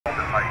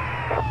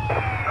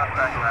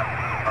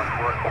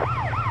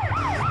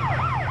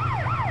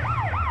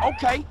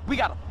Okay, we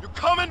gotta... You're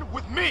coming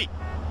with me!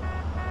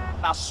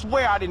 I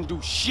swear I didn't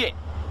do shit.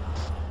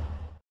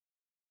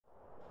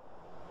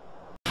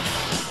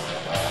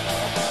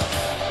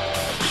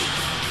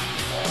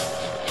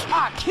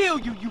 I'll kill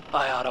you, you...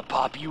 I ought to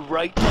pop you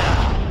right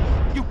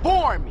now. You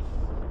boring me.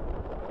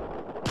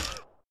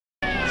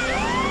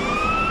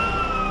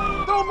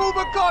 Don't move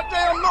a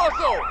goddamn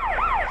muscle!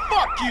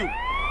 Fuck you.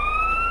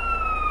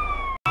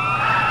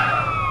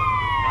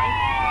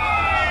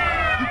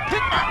 You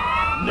picked me.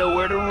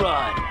 Nowhere to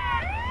run.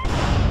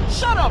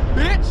 Shut up,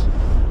 bitch.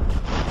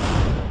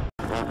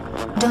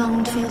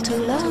 Don't feel too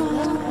low.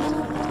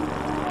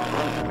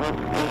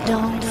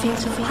 Don't feel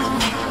too high.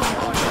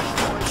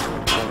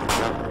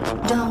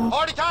 Don't.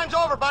 Party time's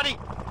over, buddy!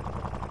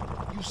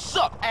 You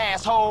suck,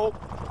 asshole.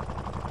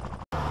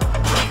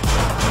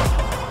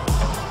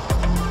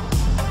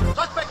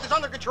 Suspect is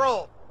under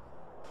control.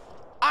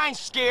 I ain't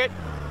scared.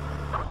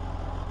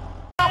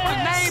 Up with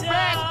a name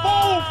badge,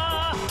 fool.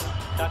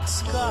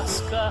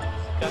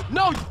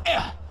 No, you...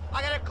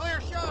 I got a clear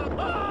shot.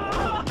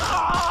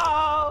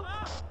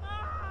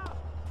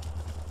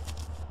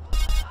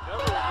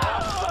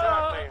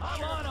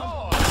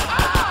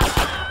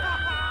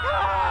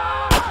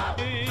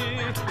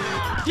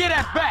 Get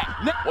that back.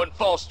 One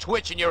false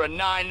twitch and you're a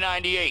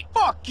 998.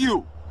 Fuck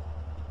you.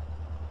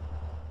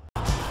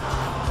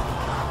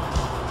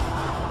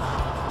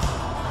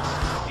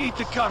 Eat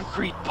the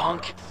concrete,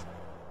 punk.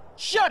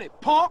 Shut it,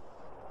 punk.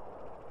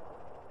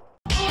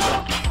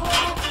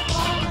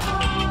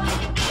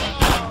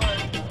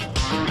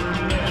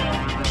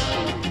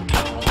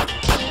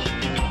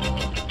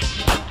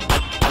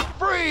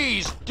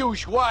 Freeze,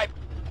 douche wipe.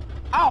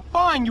 I'll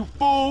find you,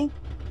 fool.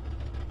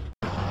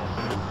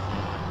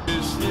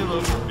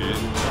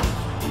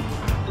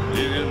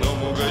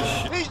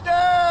 He's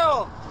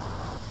down!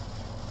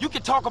 You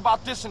can talk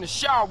about this in the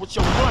shower with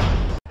your buddy.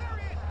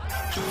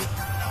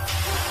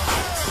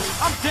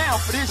 I'm down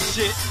for this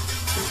shit.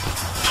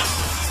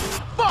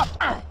 Fuck!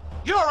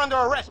 You're under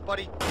arrest,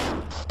 buddy.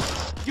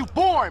 You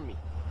boring me.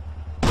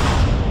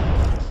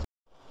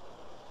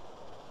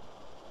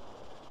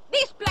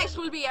 This place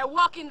will be a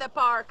walk in the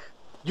park.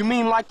 You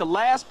mean like the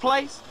last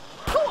place?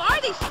 Who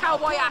are these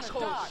cowboy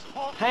assholes?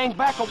 Hang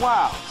back a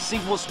while, see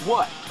what's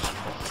what.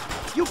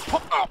 You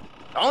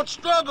Don't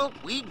struggle.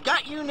 We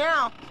got you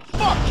now.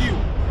 Fuck you!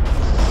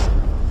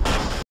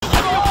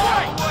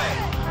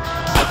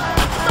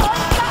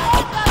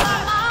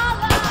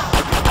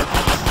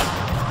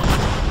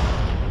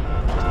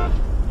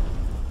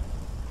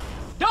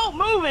 Don't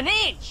move an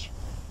inch!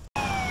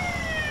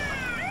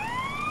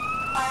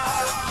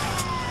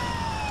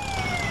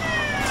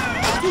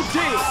 You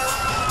did!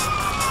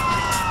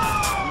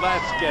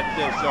 Let's get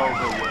this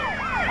over with.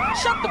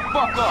 Shut the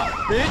fuck up,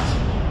 bitch!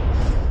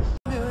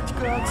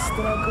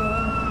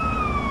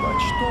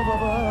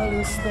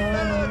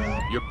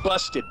 You're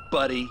busted,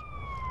 buddy.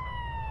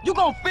 You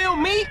gonna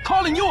film me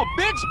calling you a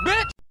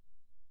bitch?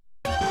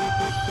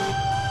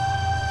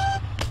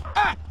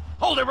 Ah!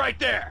 Hold it right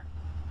there!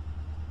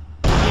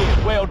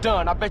 Yeah, well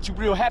done. I bet you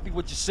real happy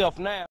with yourself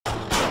now.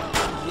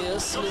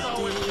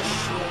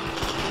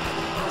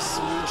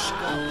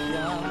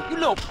 You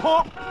little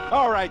punk!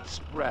 All right,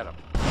 spread them.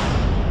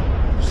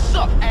 You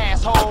suck,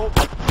 asshole!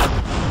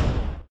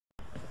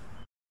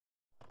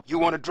 You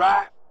want to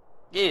drive?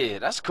 Yeah,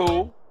 that's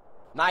cool.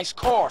 Nice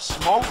car,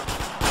 Smoke.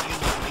 You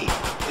know me.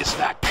 It's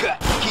not cut.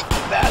 Keep the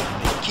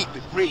value and keep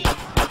it real.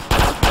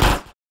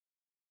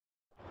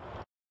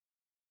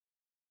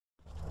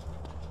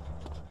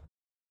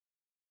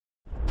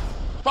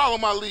 Follow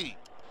my lead.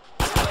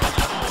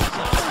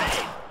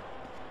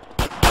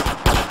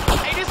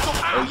 Hey, this so...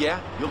 Oh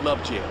yeah? You'll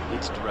love jail.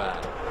 Let's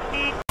drive.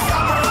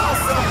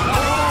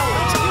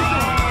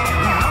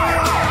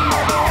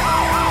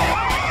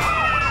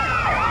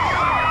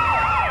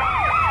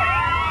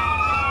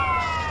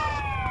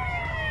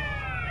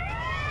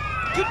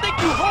 You think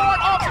you hard,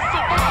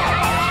 officer?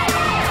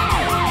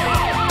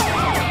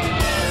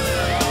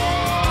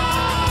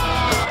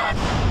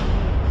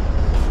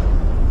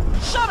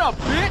 Shut up,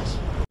 bitch!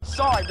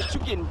 Sorry, but you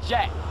getting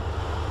jacked.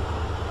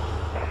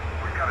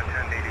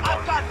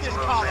 I got this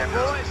collar,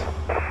 boys.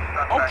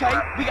 Okay,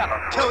 we gotta...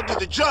 Tell it to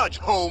the judge,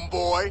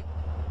 homeboy.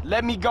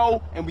 Let me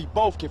go, and we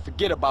both can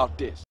forget about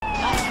this. You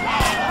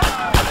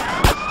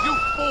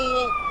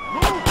fool.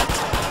 Move!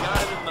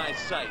 Got it in my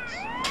sights.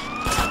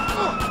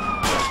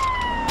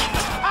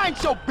 I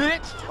ain't your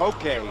bitch!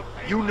 Okay,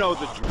 you know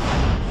the drill.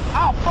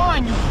 I'll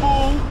find you,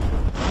 fool!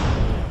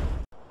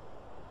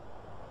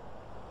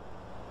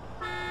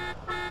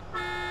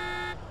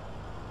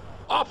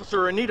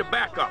 Officer, I need a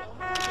backup.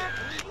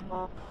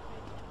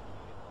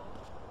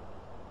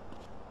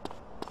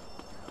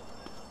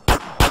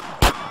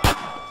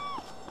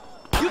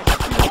 You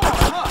think you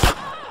hard, huh?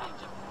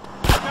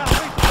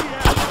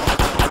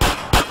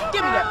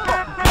 Give me that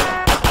fucking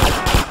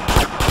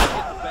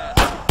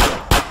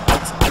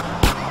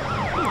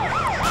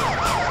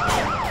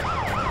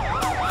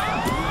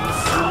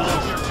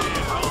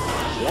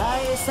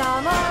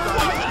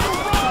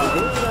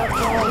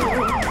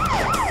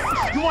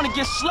You wanna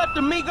get slept,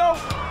 amigo?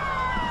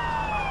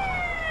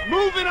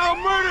 Move and I'll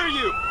murder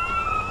you!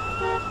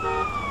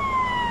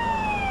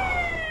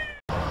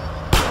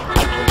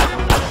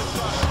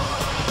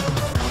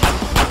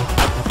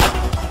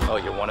 Oh,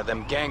 you're one of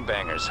them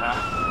gangbangers, huh?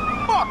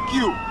 Fuck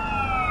you!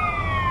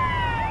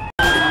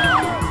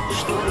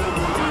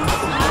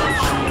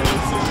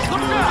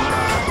 Look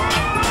out!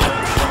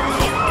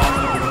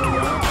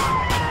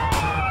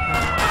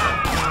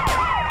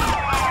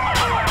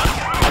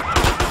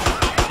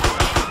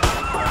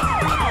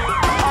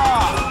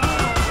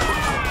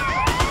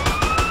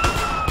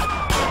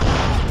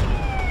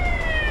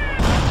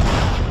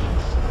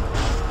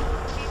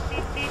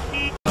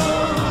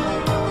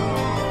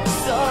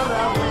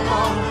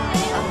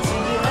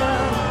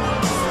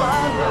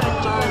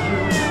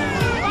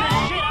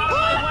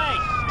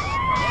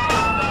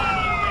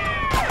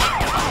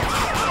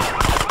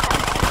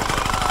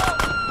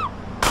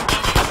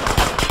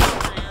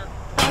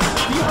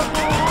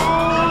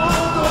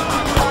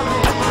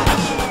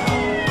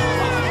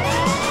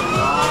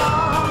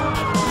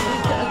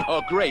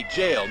 Oh, great,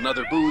 jail,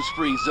 another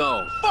booze-free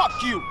zone. Fuck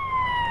you!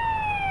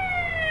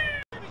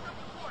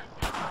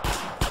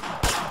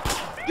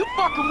 You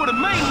fucking with a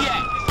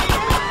maniac!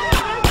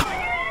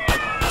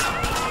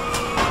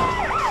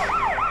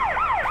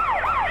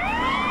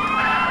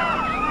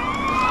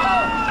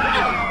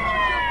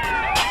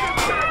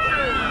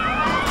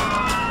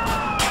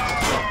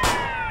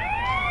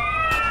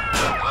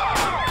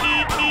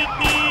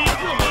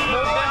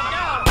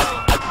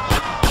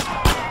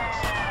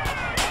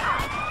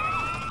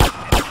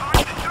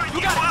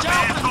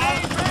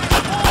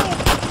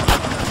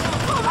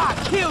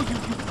 Kill you,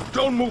 you...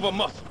 Don't move a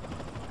muscle.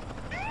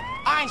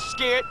 I ain't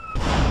scared.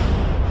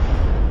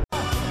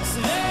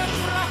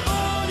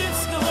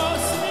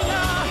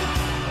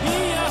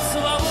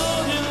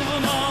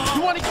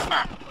 You wanna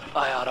get...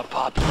 I ought to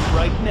pop you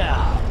right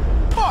now.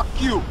 Fuck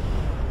you!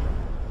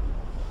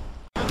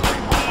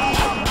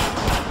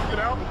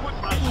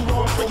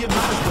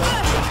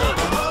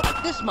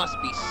 This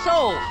must be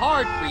so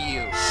hard for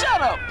you.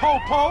 Shut up,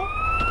 Po-Po!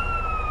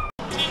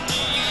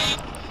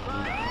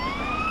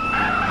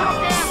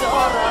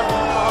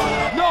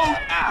 No!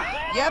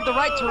 Ah. You have the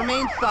right to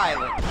remain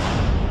silent.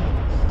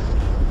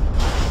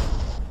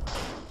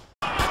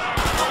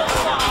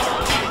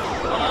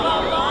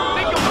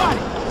 Think about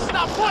it!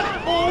 Stop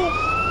running, fool!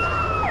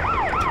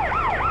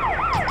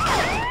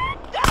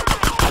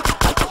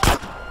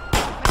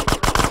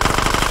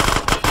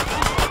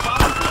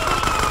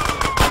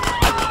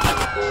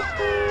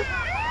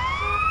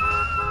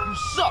 You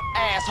suck,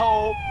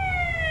 asshole!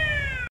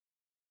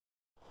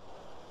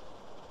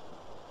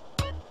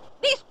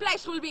 This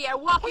place will be a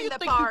walk Who in you the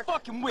think park. you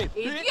fucking with,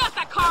 bitch?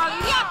 Idiota, Carl,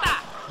 idiota!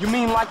 You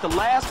mean like the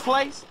last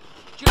place?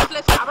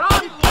 Useless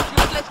cabron!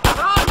 Useless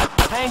cabron!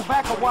 Hang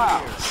back a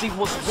while, see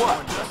what's what.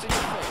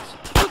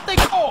 You think...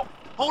 Oh!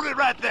 Hold it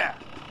right there.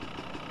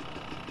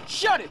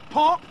 Shut it,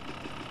 punk!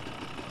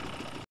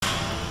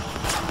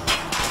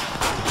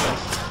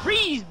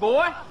 Freeze,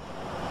 boy!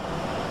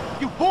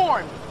 You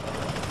boring me.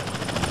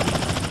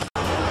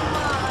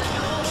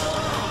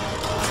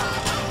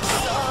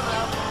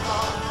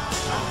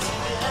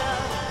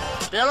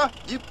 Fella,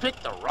 you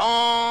picked the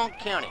wrong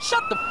county.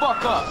 Shut the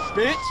fuck up,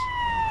 bitch!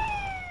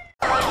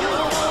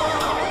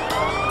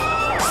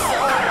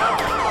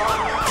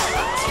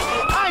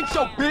 I ain't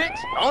your bitch!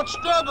 Don't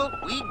struggle.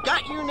 We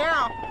got you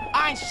now.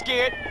 I ain't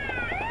scared.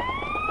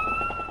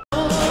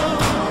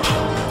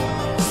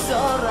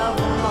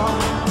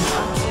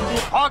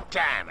 Hog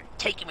time and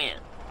take him in.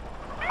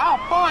 I'll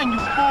find you,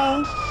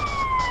 fool!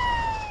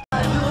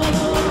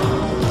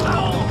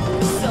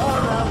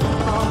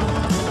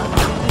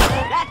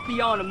 That's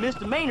beyond a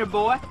misdemeanor,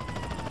 boy.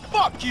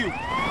 Fuck you!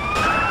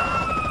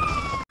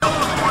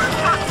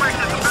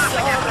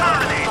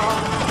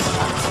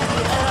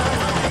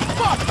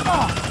 Fuck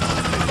off!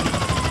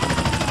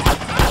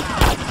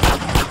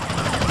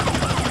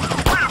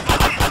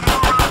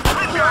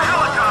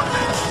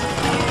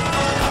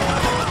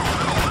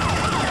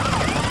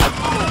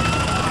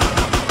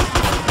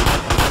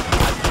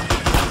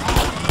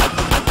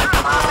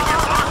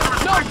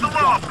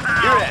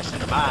 Your ass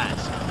is mine.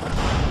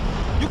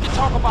 You can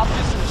talk about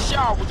this in the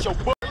shower with your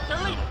butt.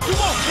 You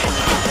won't get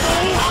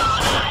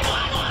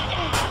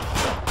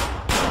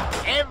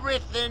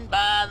Everything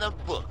by the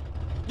book.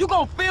 You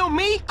gonna film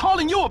me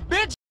calling you a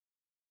bitch?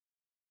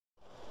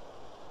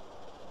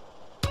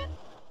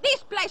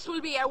 This place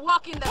will be a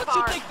walk in the What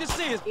park. you think this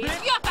is, bitch?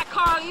 Idiota,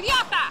 Carl,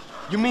 idiota!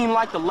 You mean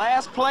like the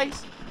last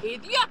place?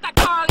 Idiota,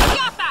 Carl,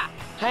 idiota!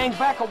 Hang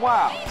back a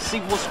while, see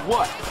what's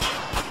what.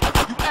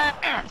 You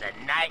It's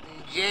a night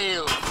in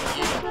jail.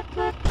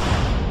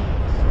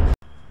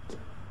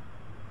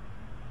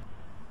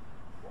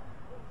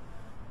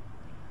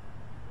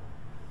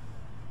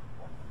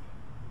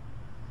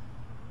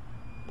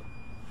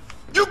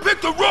 You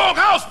picked the wrong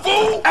house,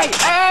 fool! Hey,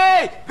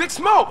 hey, Big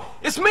Smoke!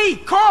 It's me,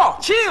 Carl!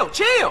 Chill,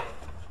 chill!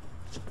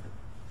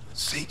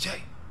 CJ?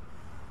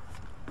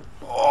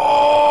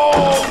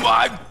 Oh,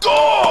 my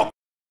dog!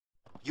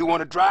 You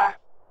want to drive?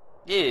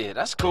 Yeah,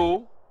 that's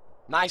cool.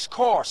 Nice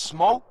car,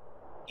 Smoke.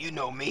 You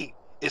know me.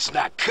 It's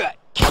not cut.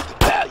 Keep the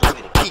value.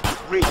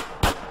 real.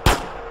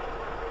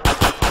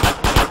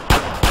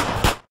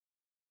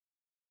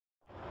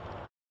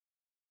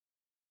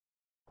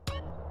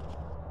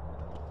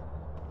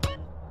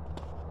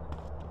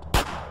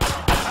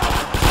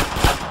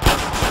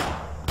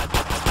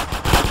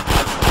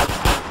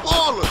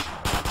 Ballers!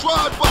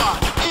 Drive by!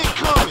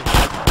 Incoming!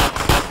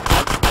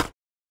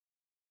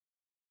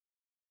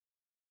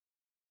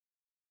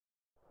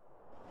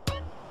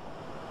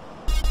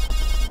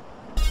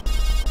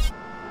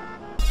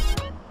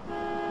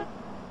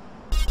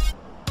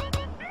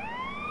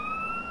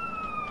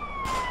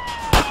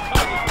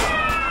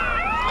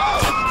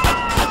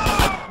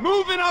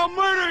 Move and I'll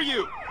murder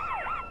you!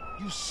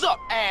 You suck,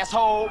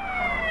 asshole!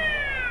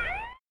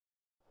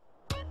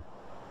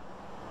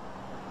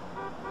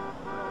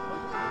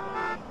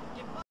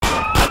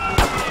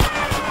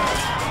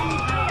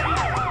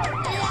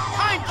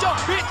 I ain't your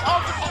bitch,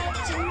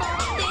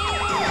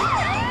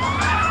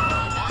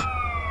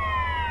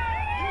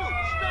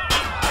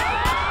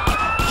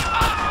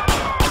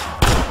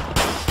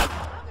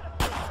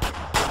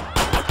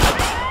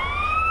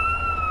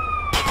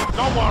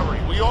 Don't worry,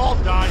 we all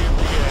die in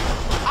the end.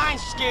 I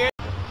ain't scared.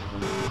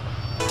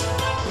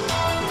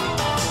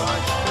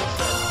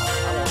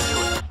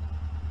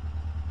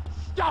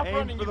 Stop Aim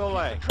running, for you the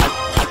leg. I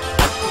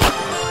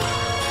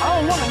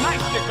don't want a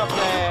nightstick up the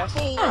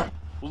ass.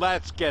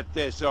 Let's get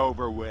this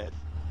over with.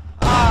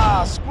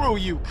 Ah, screw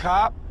you,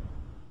 cop.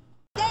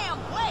 Damn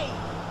way!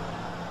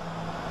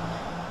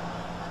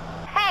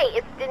 Hey,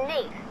 it's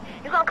Denise.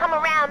 You gonna come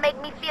around and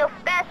make me feel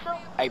special?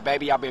 Hey,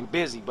 baby, I've been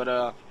busy, but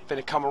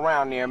finna come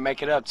around there and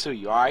make it up to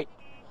you, all right?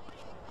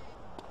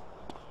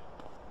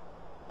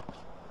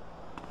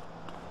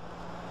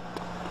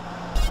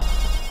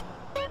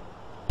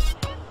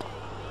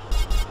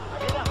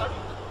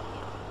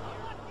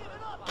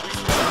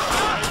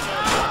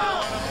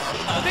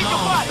 Think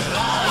about it.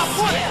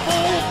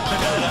 Fool.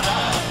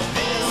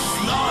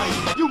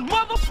 You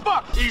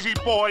motherfucker! Easy,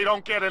 boy,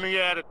 don't get any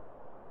added.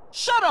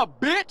 Shut up,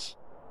 bitch!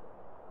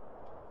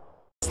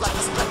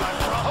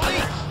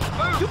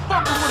 You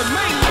fucking with a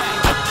maniac!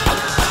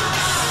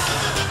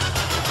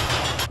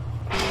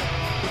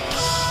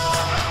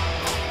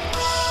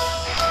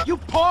 You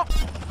punk!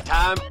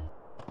 Time.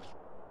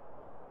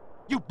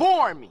 You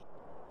boring me!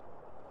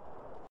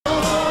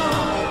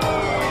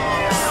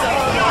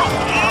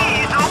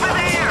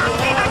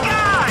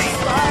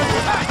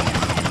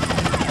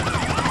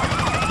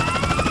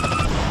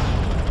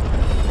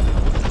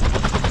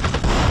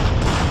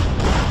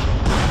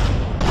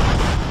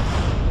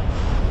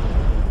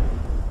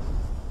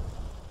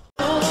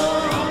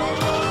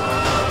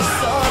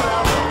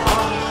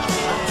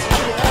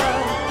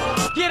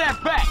 Get that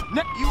back!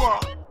 You are...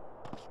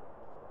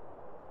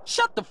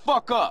 Shut the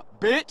fuck up,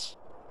 bitch!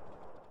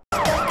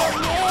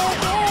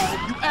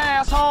 You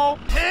asshole!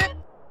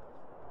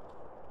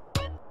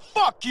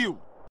 Fuck you!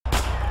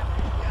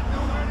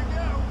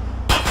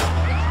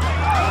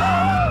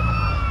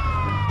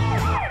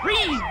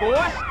 Breathe,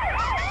 boy!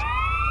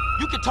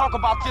 You can talk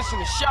about this in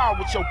the shower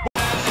with your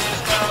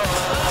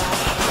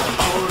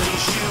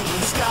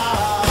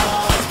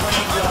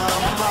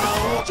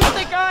What you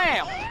think I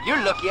am?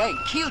 You're lucky I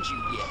ain't killed you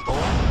yet, boy.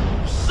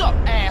 You suck,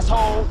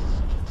 asshole!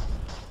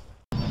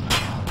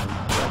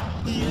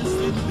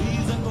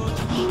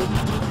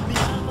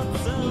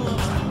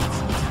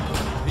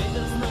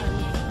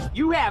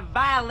 You have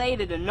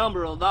violated a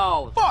number of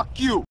laws. Fuck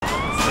you!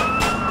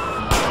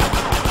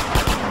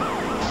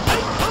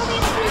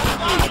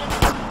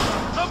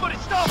 Somebody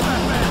stop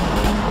that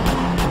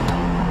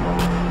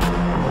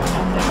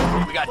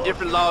man! We got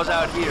different laws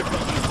out here for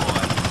you,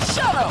 boy.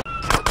 Shut up!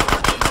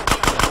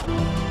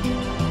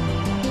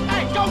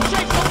 Hey, go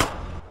chase him!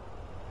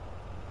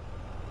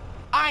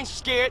 I ain't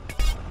scared.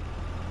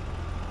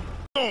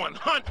 Going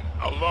hunting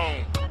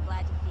alone.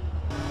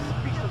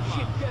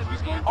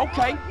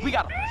 Okay, we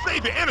gotta...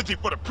 Save your energy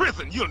for the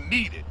prison. You'll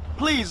need it.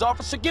 Please,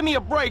 officer, give me a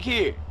break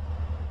here.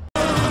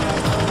 You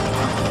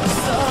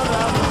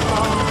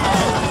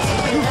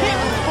hit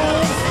me,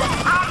 fool!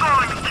 I'm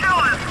going to kill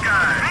this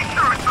guy. Make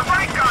sure it's the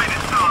right guy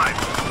this time.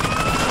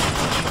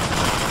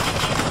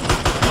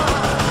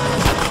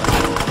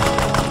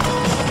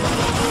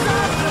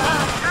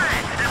 Hey,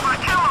 if I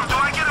kill him, do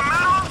I get a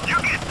medal? You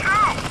get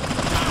two.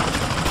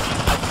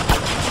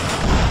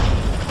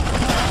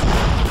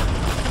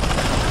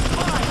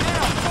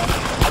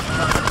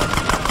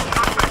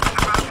 Suspect is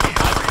about to be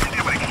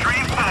apprehended with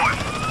extreme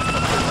force.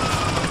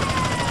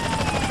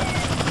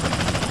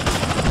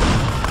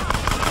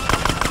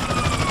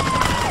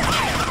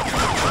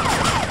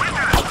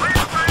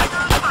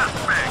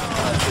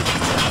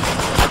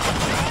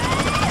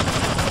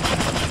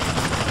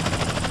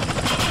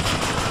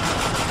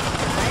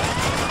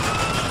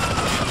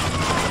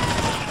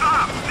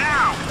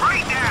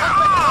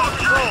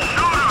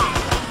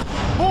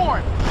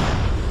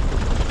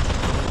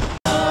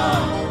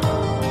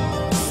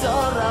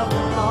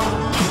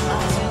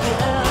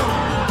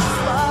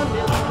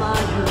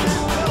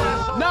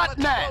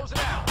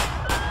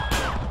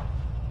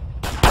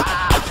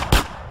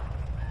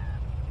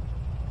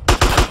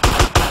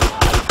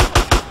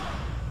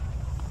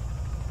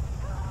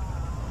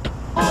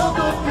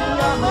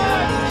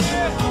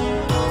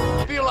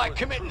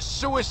 committing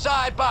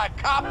suicide by a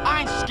cop? I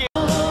ain't scared.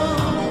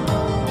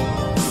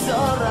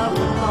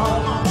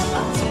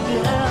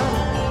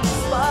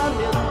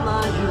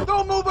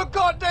 Don't move a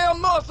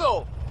goddamn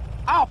muscle!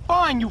 I'll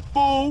find you,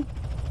 fool!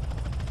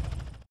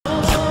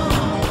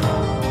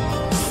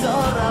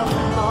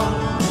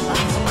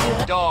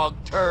 Dog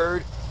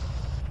turd.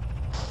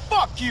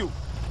 Fuck you!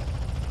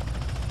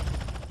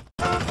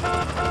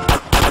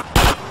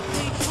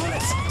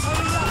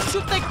 You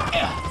think...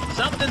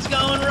 Something's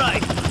going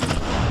right.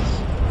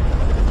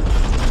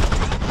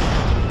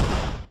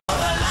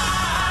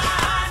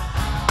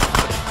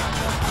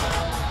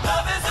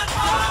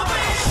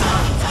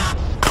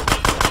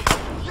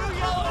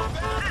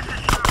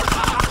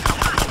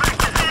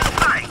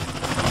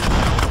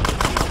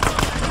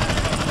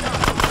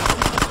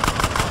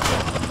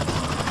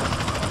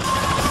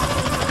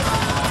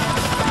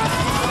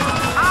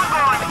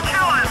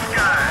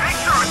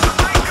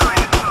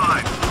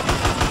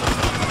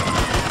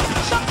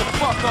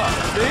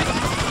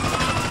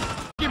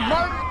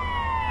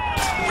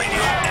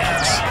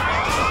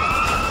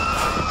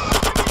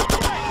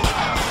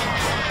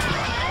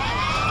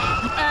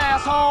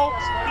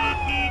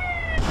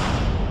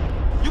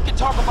 You can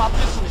talk about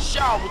this in the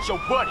shower with your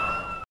buddy.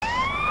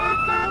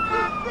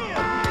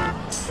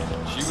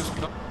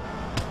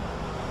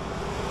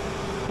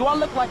 Do I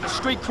look like a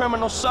street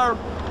criminal, sir?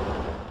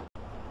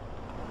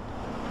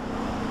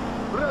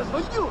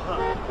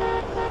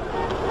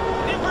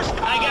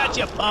 I got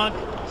you, punk.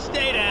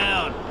 Stay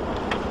down.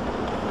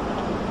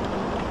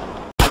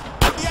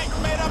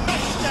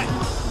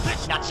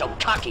 Not so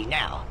cocky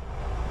now.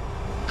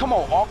 Come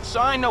on, officer,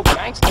 I ain't no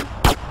gangster.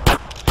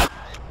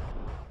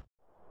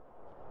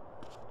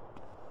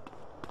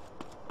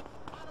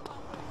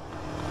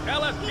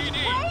 LSPD,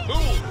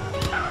 move!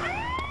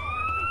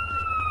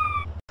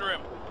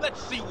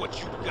 Let's see what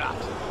you got.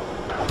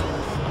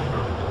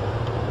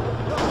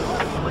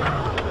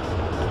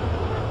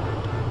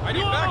 I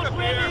need backup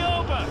here.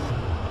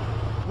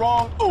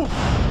 Wrong. Ooh.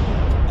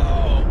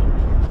 Oh.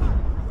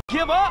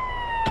 Give up.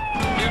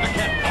 Here's the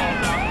cat ball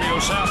down real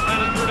south,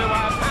 and it's pretty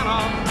wide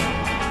panel.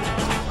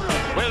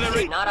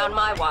 Not on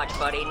my watch,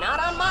 buddy. Not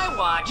on my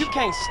watch. You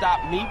can't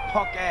stop me,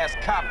 punk-ass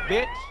cop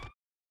bitch.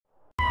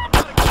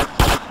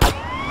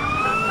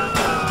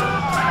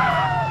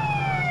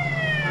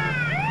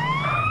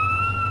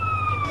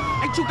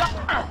 Ain't you got...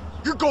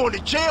 You're going to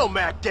jail,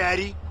 Mac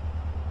Daddy.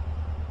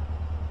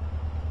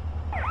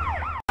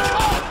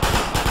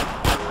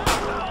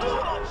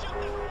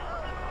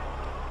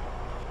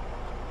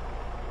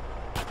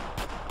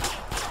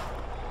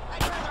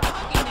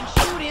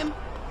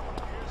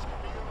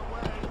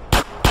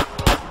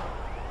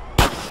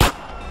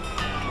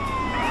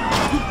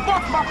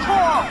 My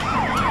car!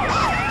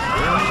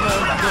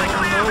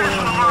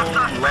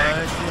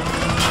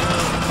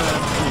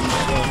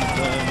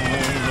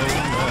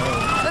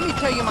 Let me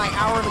tell you my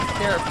hourly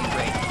therapy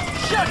rate.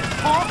 Shut it,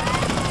 punk!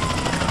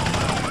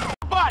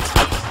 Body,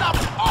 stop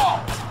it all!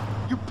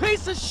 You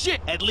piece of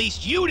shit! At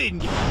least you didn't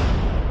get...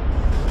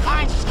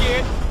 I ain't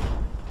scared.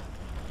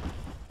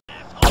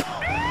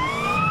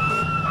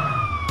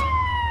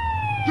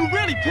 You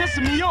really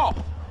pissing me off!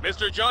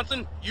 Mr.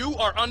 Johnson, you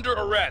are under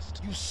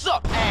arrest. You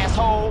suck,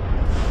 asshole!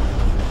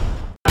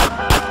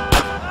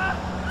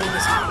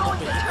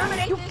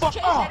 You fuck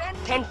off!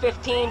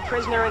 10-15,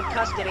 prisoner in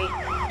custody.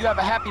 You have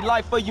a happy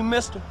life for you,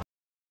 mister?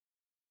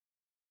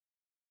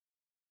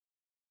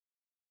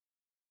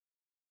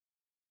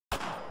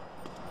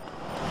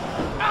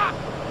 I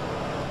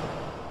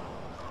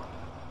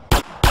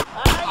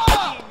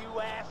see you,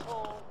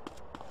 asshole.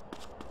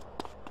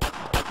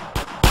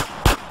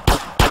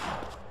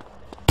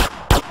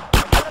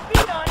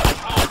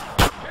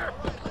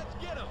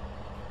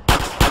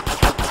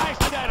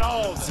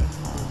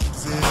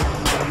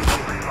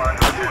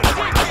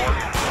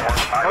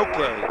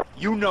 Okay,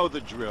 you know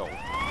the drill.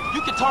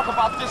 You can talk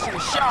about this in the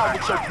shower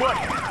with your buddy.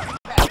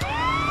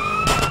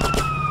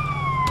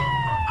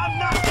 I'm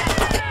not...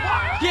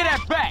 Get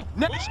that back!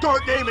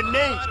 Start naming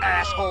names,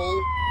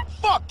 asshole.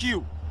 Fuck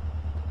you!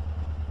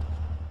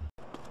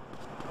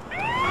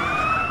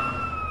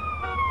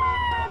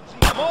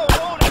 I'm all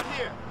alone out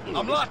here.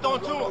 I'm locked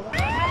onto him.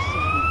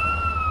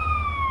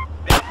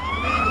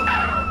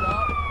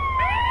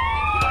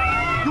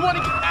 You wanna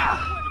get...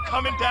 You're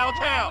coming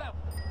downtown.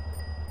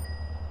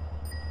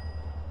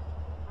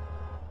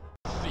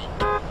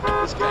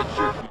 This guy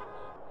jerked me.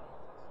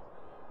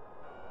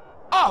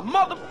 Ah,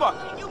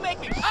 motherfucker! You make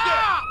me scared.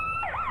 Ah!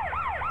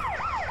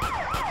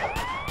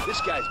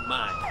 This guy's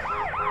mine.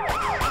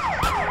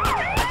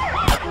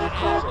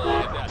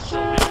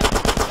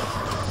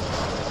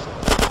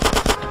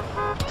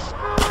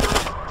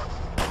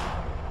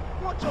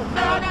 Watch your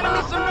mouth. I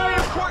need some very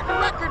important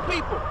record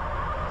people!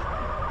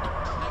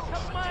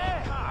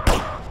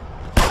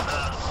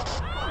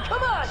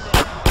 Come on,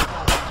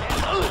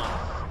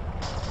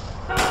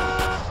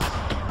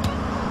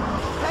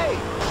 Hey,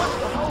 what's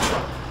the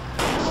holdup?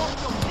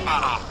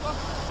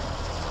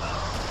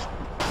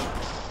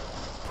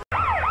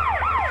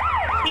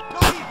 No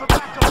need for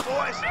backup,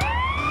 boys.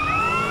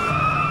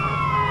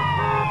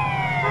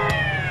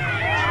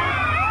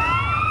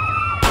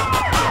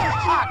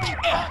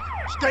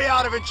 Stay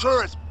out of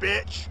insurance,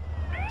 bitch!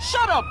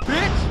 Shut up,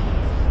 bitch!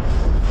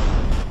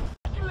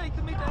 You're late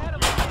to meet the head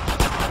of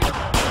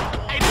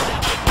Hey,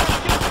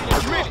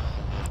 this is minute.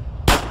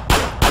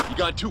 You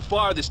gone too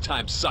far this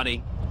time,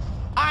 Sonny.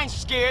 I ain't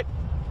scared.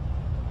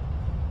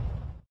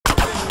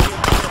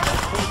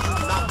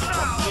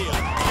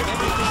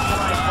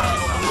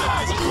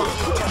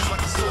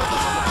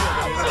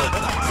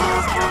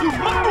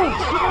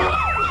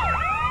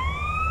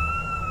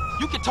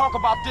 You can talk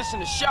about this in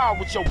the shower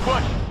with your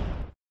buddy.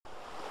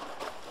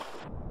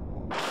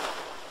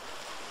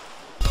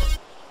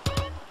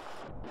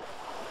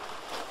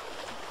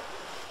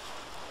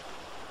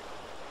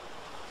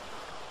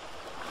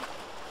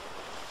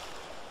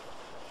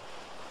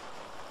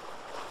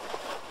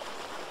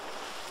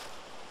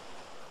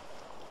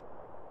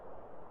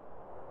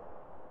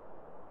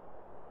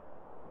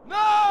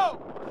 No!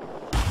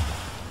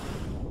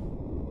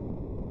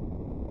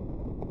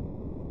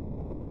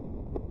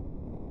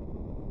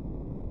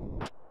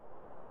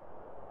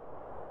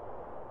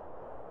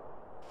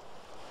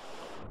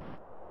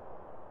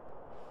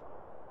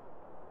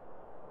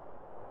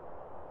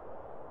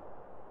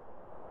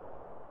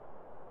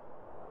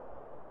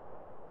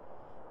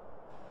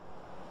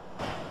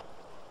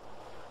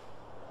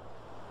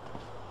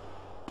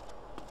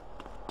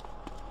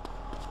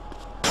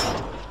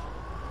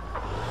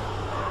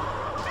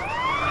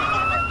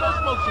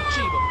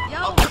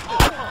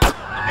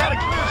 I got a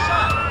clear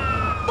shot.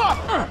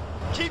 Fuck!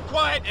 Keep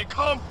quiet and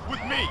come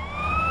with me.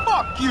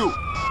 Fuck you!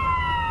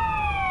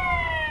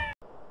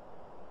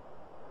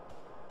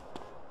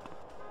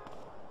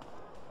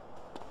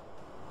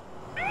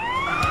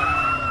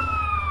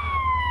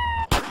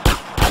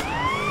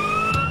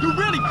 You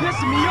really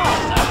pissing me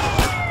off!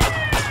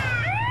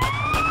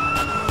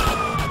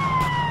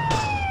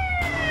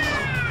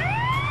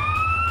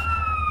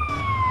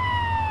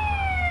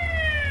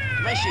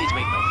 My shades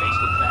make my face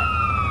look fat.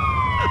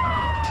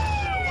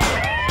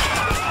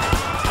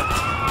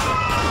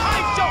 I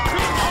ain't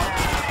joking!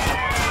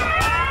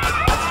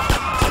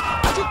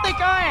 What you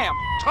think I am?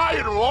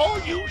 Tired of all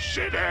you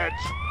shitheads.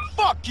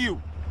 Fuck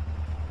you!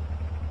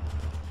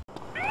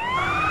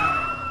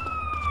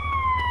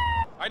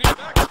 I need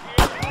backup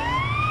here.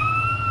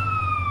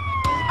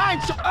 I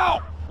ain't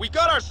Ow! We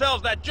got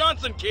ourselves that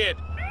Johnson kid.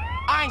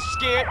 I ain't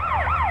scared.